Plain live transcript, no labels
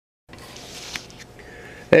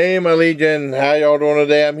Hey my Legion, how y'all doing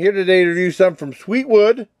today? I'm here today to review something from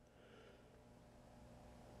Sweetwood.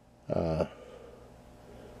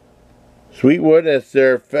 Sweetwood, it's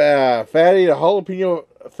their fatty, the jalapeno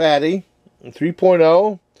fatty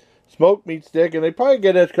 3.0 smoked meat stick, and they probably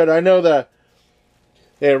get this because I know that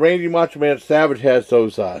Randy Macho Man Savage has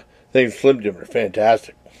those things. Slim Jim are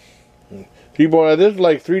fantastic. 3.0, this is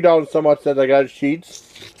like $3 so much that I got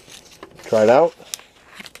sheets. Try it out.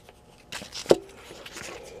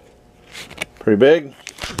 Pretty big.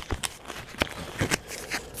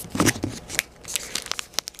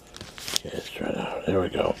 Okay, let's try it out. There we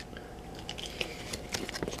go.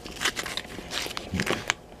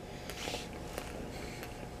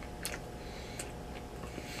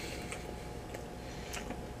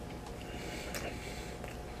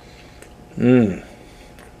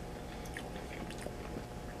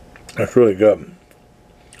 That's really good.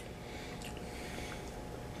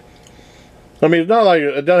 I mean, it's not like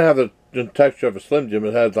it doesn't have the texture of a Slim Jim.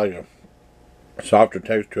 It has like a softer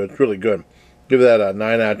texture. It's really good. Give that a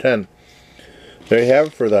 9 out of 10. There you have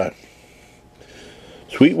it for that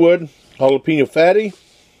Sweetwood jalapeno fatty.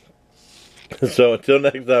 So until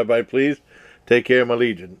next time, please take care, my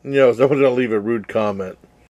Legion. You know, someone's gonna leave a rude comment.